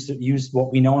used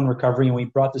what we know in recovery, and we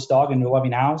brought this dog into a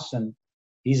loving house, and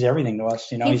he's everything to us.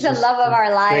 He's the love of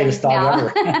our lives greatest dog now.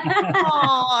 ever.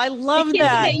 Oh, I love The kids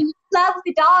that. say, you love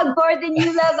the dog more than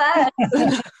you love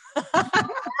us.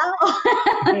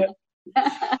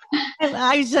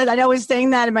 I was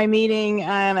saying that in my meeting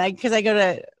because I go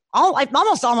to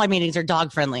almost all my meetings are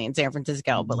dog friendly in San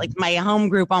Francisco, but like my home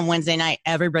group on Wednesday night,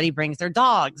 everybody brings their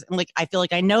dogs, and like I feel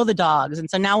like I know the dogs, and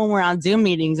so now when we're on Zoom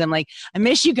meetings, I'm like, I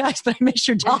miss you guys, but I miss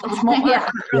your dogs more.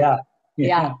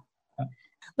 Yeah.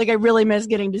 Like I really miss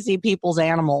getting to see people's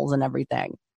animals and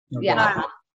everything. Yeah.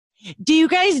 Do you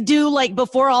guys do, like,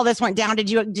 before all this went down, did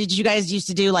you guys used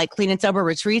to do like clean and sober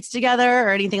retreats together or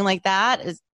anything like that?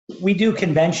 We do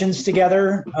conventions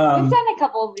together. We've done a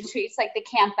couple of retreats, like the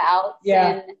camp outs.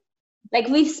 Yeah. And like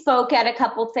we spoke at a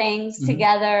couple things Mm-hmm.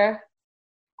 together.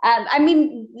 I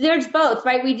mean, there's both,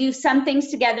 right? We do some things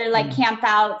together, like camp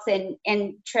outs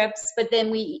and trips, but then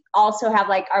we also have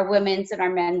like our women's and our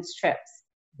men's trips.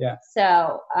 Yeah.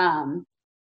 So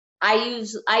I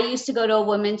used to go to a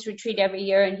women's retreat every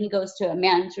year, and he goes to a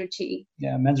men's retreat.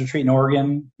 Yeah, men's retreat in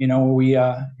Oregon. We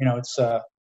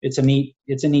it's a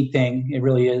neat thing. It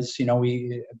really is.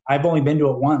 I've only been to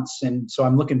it once, and so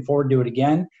I'm looking forward to it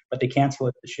again. But they cancel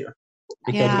it this year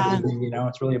because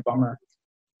it's really a bummer.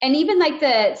 And even like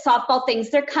the softball things,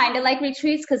 they're kind of like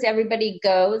retreats because everybody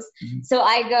goes. Mm-hmm. So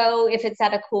I go if it's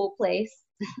at a cool place.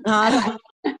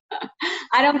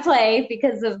 I don't play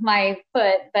because of my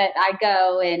foot, but I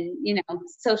go and,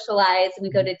 socialize, and we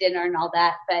go to dinner and all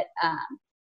that. But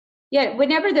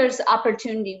whenever there's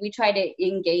opportunity, we try to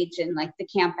engage in like the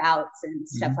camp outs and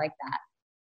stuff like that.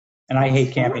 And I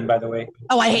hate camping, by the way.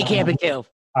 Oh, I hate camping too.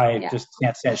 I just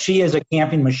can't stand it. She is a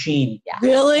camping machine. Yeah.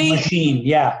 Really? A machine.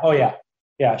 Yeah. Oh, yeah.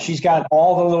 Yeah. She's got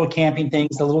all the little camping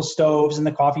things, the little stoves and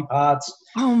the coffee pots.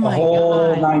 Oh my the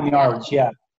whole God. 9 yards.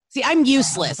 Yeah. See, I'm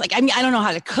useless. Like, I don't know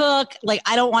how to cook. Like,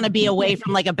 I don't want to be away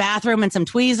from like a bathroom and some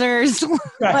tweezers.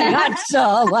 I'm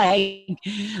so like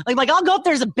I'll go if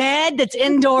there's a bed that's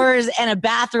indoors and a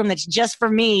bathroom that's just for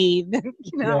me.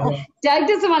 Yeah. Doug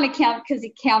doesn't want to camp because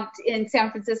he camped in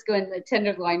San Francisco in the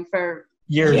Tenderloin for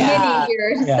Years. many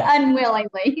years,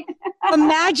 unwillingly.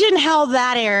 Imagine how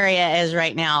that area is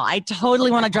right now. I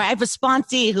totally want to drive. I have a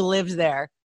sponsee who lives there.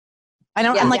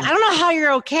 I'm like, I don't know how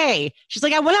you're okay. She's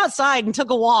like, I went outside and took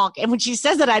a walk. And when she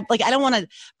says that, I don't want to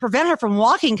prevent her from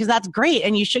walking because that's great.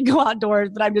 And you should go outdoors.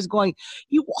 But I'm just going,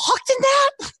 you walked in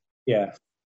that? Yeah.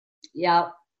 Yeah.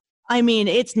 I mean,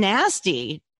 it's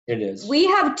nasty. It is. We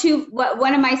have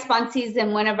one of my sponsees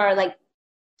and one of our like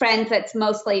friends that's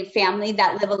mostly family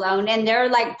that live alone. And they're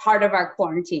like part of our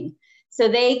quarantine. So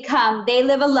they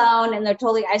live alone and they're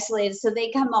totally isolated. So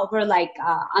they come over like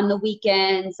on the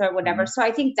weekends or whatever. So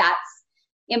I think that's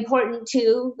important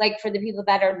too, like for the people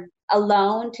that are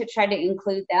alone to try to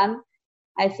include them.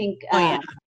 I think,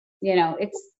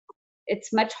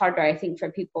 it's much harder, I think,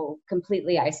 for people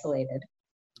completely isolated.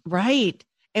 Right.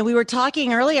 And we were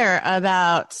talking earlier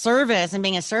about service and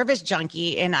being a service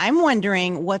junkie. And I'm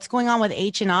wondering what's going on with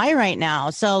H&I right now.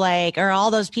 So like, are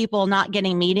all those people not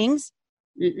getting meetings?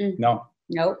 Mm-mm. No.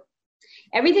 Nope.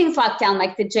 everything's locked down.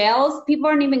 Like the jails, people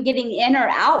aren't even getting in or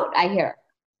out, I hear.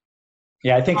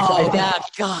 Yeah, I think.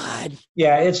 God.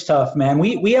 Yeah, it's tough, man.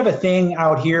 We have a thing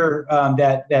out here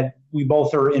that we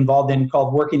both are involved in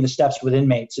called Working the Steps with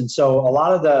Inmates, and so a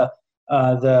lot of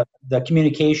the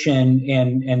communication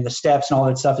and the steps and all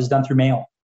that stuff is done through mail,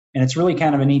 and it's really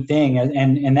kind of a neat thing,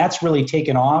 and that's really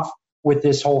taken off with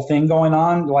this whole thing going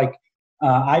on. Like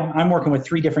I'm working with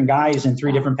 3 different guys in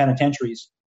 3 different penitentiaries,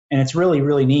 and it's really,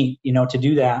 really neat, to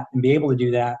do that and be able to do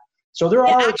that. So there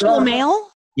are actual mail.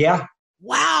 Yeah.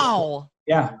 Wow.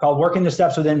 Yeah, called Working the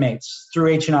Steps with Inmates through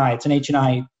H&I. It's an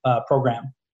H&I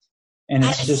program, and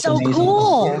it's just so amazing.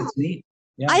 cool. Yeah, it's neat.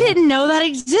 Yeah. I didn't know that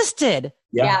existed.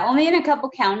 Yeah, only in a couple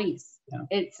counties.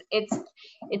 Yeah.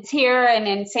 It's here and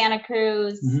in Santa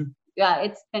Cruz. Mm-hmm. Yeah,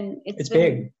 it's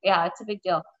big. Yeah, it's a big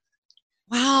deal.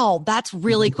 Wow, that's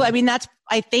really cool. I mean, that's,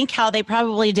 I think, how they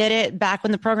probably did it back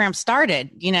when the program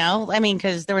started,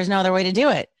 because there was no other way to do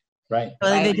it. Right. So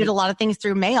they did a lot of things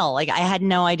through mail. Like, I had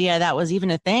no idea that was even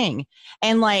a thing.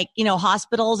 And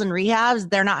hospitals and rehabs,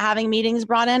 they're not having meetings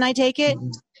brought in, I take it?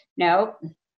 No.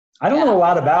 I don't know a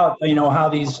lot about, how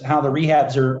the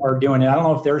rehabs are doing it. I don't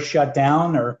know if they're shut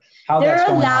down or how that's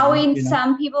going on. They're allowing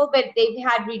some people, but they've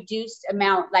had reduced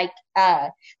amount. Like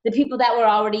the people that were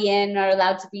already in are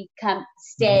allowed to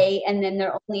stay, and then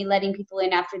they're only letting people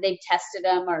in after they've tested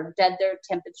them or done their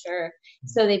temperature.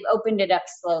 So they've opened it up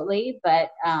slowly,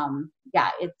 but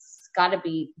it's got to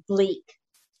be bleak.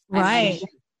 Right.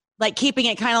 Like keeping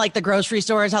it kind of like the grocery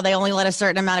stores, how they only let a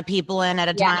certain amount of people in at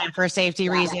a time for safety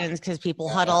reasons because people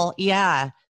huddle. Yeah.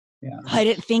 I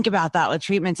didn't think about that with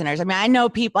treatment centers. I mean, I know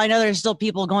there's still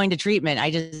people going to treatment.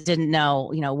 I just didn't know,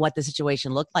 what the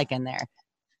situation looked like in there.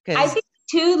 I think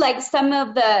too, like some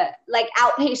of the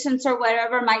outpatients or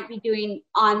whatever might be doing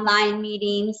online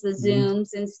meetings, the Zooms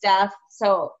and stuff.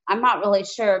 So I'm not really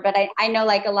sure, but I know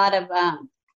like a lot of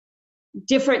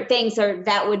different things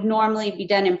that would normally be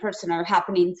done in person are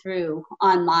happening through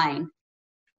online.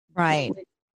 Right.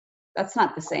 That's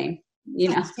not the same.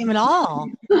 Not the same at all.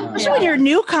 Especially when you're a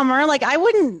newcomer, like I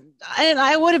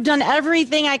would have done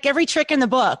everything, like every trick in the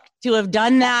book to have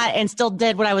done that and still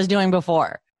did what I was doing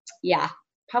before. Yeah.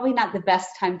 Probably not the best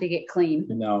time to get clean.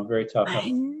 No, very tough.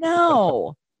 I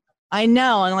know.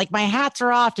 And like my hats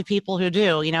are off to people who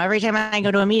do, every time I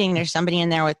go to a meeting, there's somebody in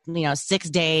there with, 6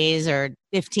 days or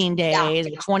 15 days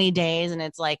or 20 days. And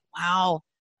it's like, wow.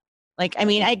 Like, I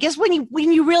mean, I guess when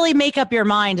you really make up your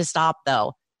mind to stop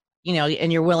though,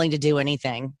 and you're willing to do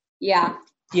anything. Yeah.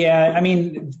 Yeah. I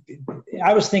mean,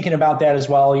 I was thinking about that as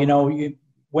well.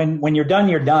 When you're done,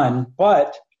 you're done.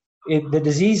 But the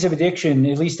disease of addiction,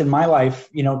 at least in my life,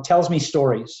 tells me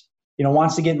stories,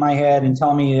 wants to get in my head and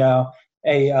tell me,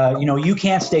 you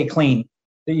can't stay clean.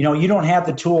 You don't have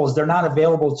the tools. They're not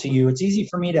available to you. It's easy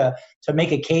for me to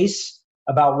make a case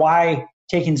about why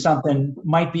taking something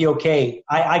might be okay.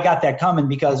 I got that coming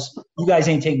because you guys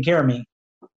ain't taking care of me.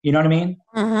 You know what I mean?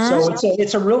 Mm-hmm. So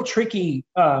it's a real tricky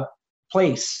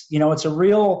place. It's a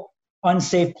real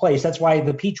unsafe place. That's why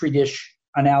the Petri dish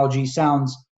analogy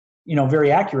sounds,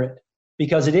 very accurate,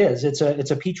 because it is. It's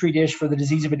a Petri dish for the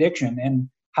disease of addiction. And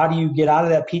how do you get out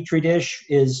of that Petri dish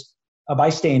is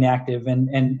by staying active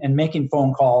and making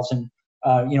phone calls and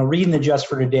reading the Just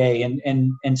for Today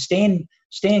and staying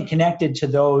connected to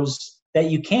those that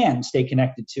you can stay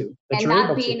connected to. And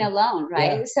not being alone,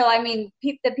 right? Yeah. So, I mean,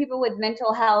 the people with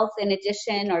mental health in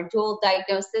addition or dual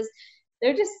diagnosis,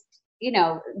 they're just,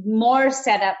 more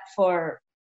set up for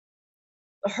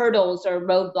hurdles or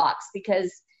roadblocks because,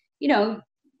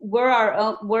 we're our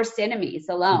own worst enemies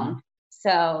alone. Mm-hmm.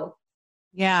 So,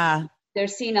 yeah. They're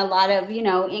seeing a lot of,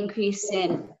 increase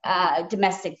in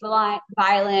domestic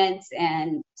violence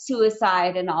and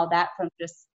suicide and all that from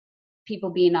just people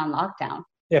being on lockdown.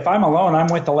 If I'm alone, I'm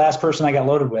with the last person I got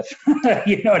loaded with.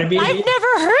 You know what I mean? I've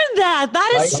never heard that.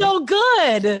 That is so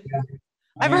good. Yeah.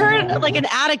 I've heard like an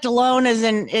addict alone is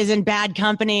in bad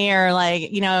company, or like,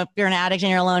 if you're an addict and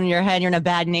you're alone in your head, you're in a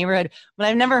bad neighborhood. But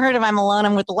I've never heard of I'm alone,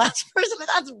 I'm with the last person.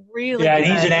 That's really good.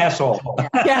 He's an asshole.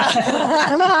 Yeah.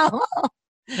 I know.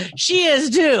 She is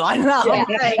too. I know.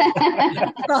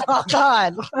 Yeah. Oh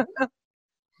God.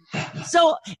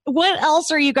 So what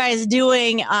else are you guys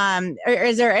doing?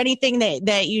 Is there anything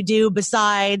that you do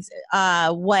besides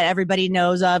what everybody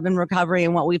knows of in recovery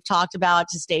and what we've talked about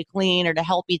to stay clean or to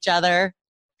help each other?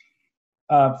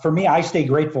 For me, I stay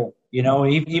grateful.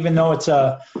 Even though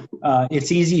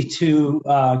it's easy to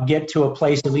get to a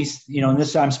place, at least, and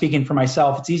this I'm speaking for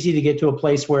myself, it's easy to get to a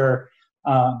place where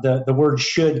the word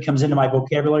should comes into my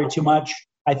vocabulary too much.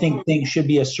 I think things should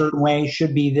be a certain way,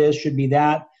 should be this, should be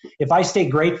that. If I stay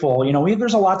grateful,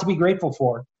 there's a lot to be grateful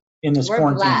for. in this We're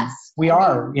quarantine. Blessed. We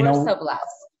are, we're so blessed.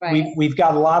 Right. We've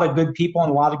got a lot of good people and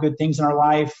a lot of good things in our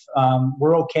life.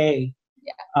 We're okay.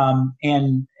 Yeah.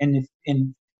 And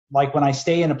like when I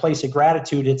stay in a place of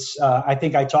gratitude, it's, I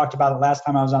think I talked about it last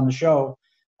time I was on the show.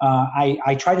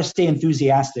 I try to stay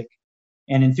enthusiastic,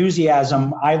 and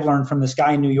enthusiasm I've learned from this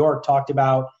guy in New York talked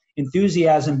about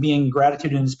enthusiasm being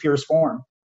gratitude in its purest form.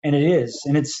 And it is.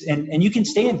 And and you can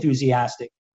stay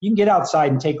enthusiastic. You can get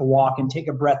outside and take a walk and take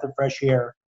a breath of fresh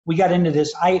air. We got into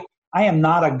this. I am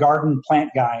not a garden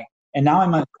plant guy. And now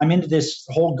I'm into this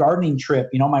whole gardening trip.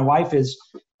 My wife is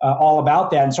all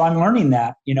about that. And so I'm learning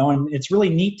that, and it's really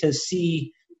neat to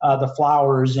see the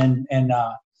flowers and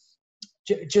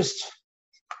just,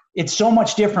 it's so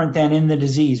much different than in the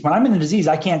disease. When I'm in the disease,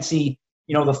 I can't see,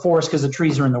 the forest because the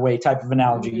trees are in the way type of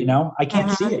analogy, I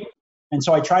can't see it. And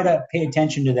so I try to pay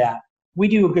attention to that. We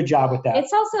do a good job with that.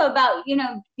 It's also about,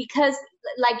 because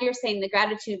like you're saying, the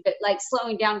gratitude, but like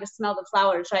slowing down to smell the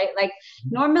flowers, right? Like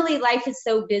normally life is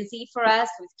so busy for us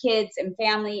with kids and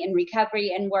family and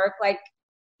recovery and work.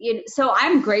 So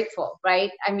I'm grateful,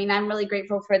 right? I mean, I'm really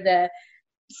grateful for the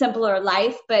simpler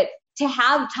life, but to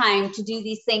have time to do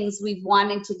these things we've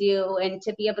wanted to do and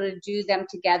to be able to do them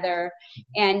together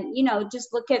and,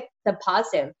 just look at the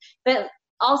positive. But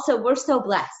also we're so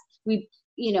blessed.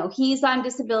 He's on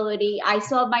disability. I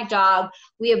still have my job.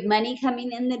 We have money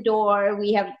coming in the door.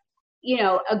 We have,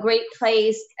 a great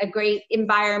place, a great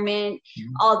environment,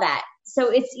 all that.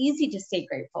 So it's easy to stay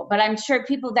grateful. But I'm sure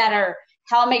people that are,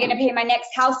 how am I going to pay my next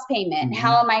house payment?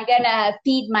 How am I going to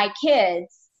feed my kids?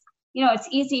 It's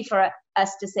easy for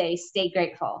us to say, stay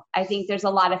grateful. I think there's a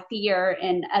lot of fear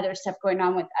and other stuff going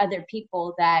on with other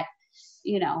people that,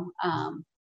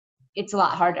 it's a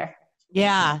lot harder.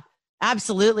 Yeah.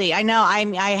 Absolutely. I know I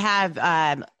have,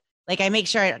 I make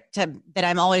sure that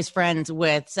I'm always friends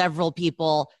with several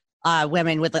people,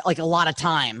 women with like a lot of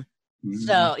time. Mm-hmm.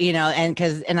 So,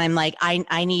 and I'm like,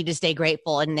 I need to stay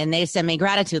grateful. And then they send me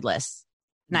gratitude lists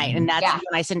night. And that's when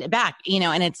I send it back,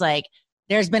 and it's like,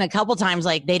 there's been a couple times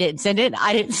like they didn't send it.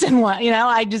 I didn't send one,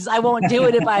 I won't do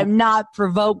it if I'm not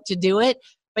provoked to do it.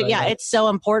 But it's so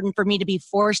important for me to be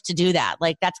forced to do that.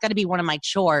 Like that's got to be one of my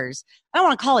chores. I don't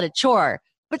want to call it a chore.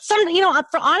 But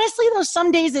honestly, though,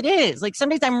 some days it is. Like some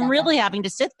days I'm really having to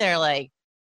sit there I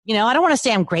don't want to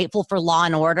say I'm grateful for Law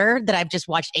and Order that I've just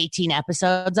watched 18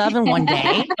 episodes of in one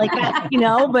day.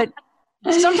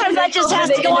 But sometimes that just has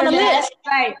to go on a list.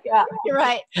 Right. Yeah. You're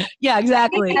right. Yeah,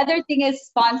 exactly. Another thing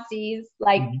is sponsees.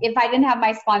 Like if I didn't have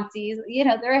my sponsees,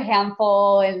 they're a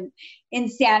handful and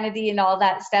insanity and all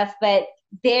that stuff, but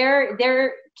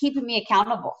they're keeping me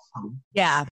accountable.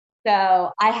 Yeah.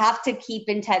 So I have to keep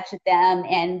in touch with them,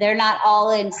 and they're not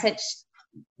all in such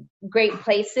great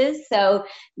places. So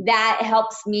that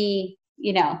helps me,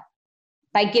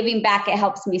 by giving back, it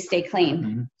helps me stay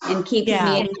clean and keeping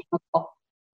me accountable.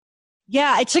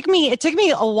 Yeah, it took me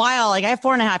a while. Like I have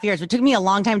 4.5 years, but it took me a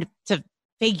long time to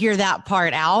figure that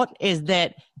part out, is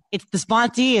that it's the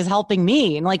sponsee is helping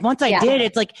me. And like, once I did,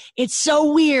 it's like, it's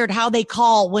so weird how they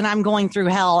call when I'm going through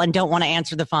hell and don't want to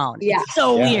answer the phone. Yeah. It's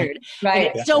so weird. Right.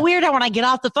 And it's so weird how when I get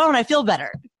off the phone, I feel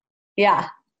better. Yeah.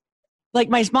 Like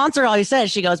my sponsor always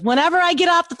says, she goes, whenever I get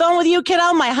off the phone with you,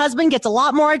 kiddo, my husband gets a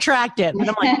lot more attractive. And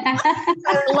I'm like,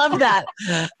 I love that.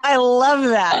 I love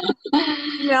that.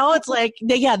 It's like,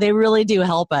 they really do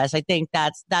help us. I think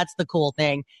that's the cool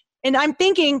thing. And I'm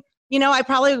thinking, I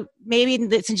probably,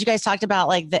 since you guys talked about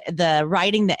like the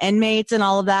writing the inmates and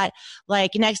all of that,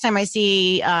 like next time I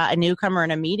see a newcomer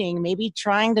in a meeting, maybe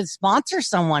trying to sponsor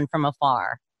someone from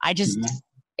afar. I just,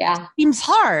 it seems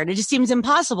hard. It just seems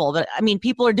impossible. But I mean,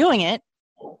 people are doing it.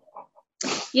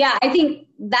 Yeah, I think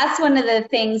that's one of the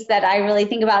things that I really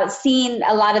think about, seeing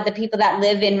a lot of the people that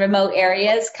live in remote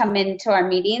areas come into our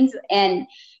meetings, and,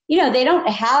 they don't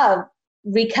have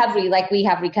recovery like we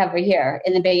have recovery here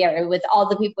in the Bay Area with all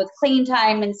the people with clean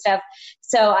time and stuff.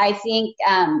 So I think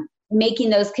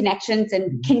making those connections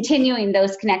and continuing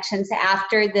those connections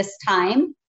after this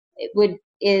time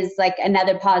is like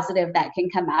another positive that can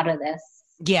come out of this.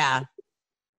 Yeah,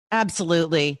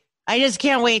 absolutely. I just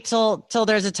can't wait till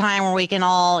there's a time where we can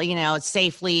all,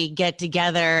 safely get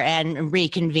together and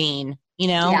reconvene,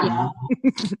 Yeah.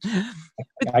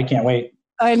 I can't wait.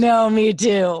 I know, me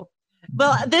too.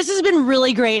 Well, this has been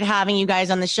really great having you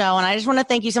guys on the show. And I just want to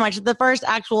thank you so much. The first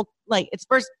it's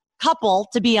first couple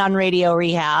to be on Radio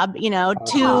Rehab,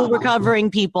 two recovering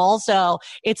people. So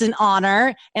it's an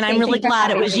honor. And I'm really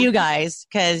glad it was you guys,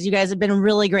 because you guys have been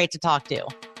really great to talk to.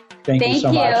 Thank you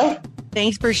so much.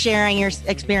 Thanks for sharing your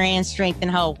experience, strength,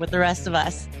 and hope with the rest of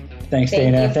us. Thanks,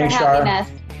 Dana. Thanks, Shar.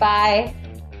 Bye.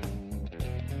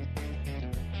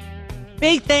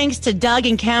 Big thanks to Doug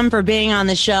and Kim for being on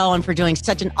the show and for doing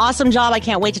such an awesome job. I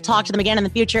can't wait to talk to them again in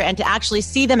the future and to actually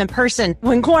see them in person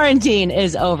when quarantine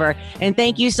is over. And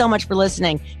thank you so much for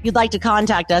listening. If you'd like to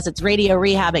contact us, it's Radio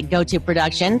Rehab at GoTo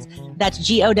Productions. That's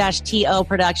go-to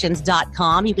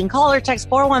productions.com. You can call or text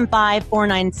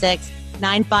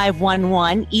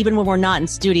 415-496-9511, even when we're not in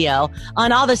studio.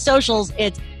 On all the socials,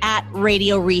 it's at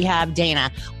Radio Rehab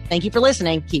Dana. Thank you for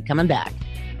listening. Keep coming back.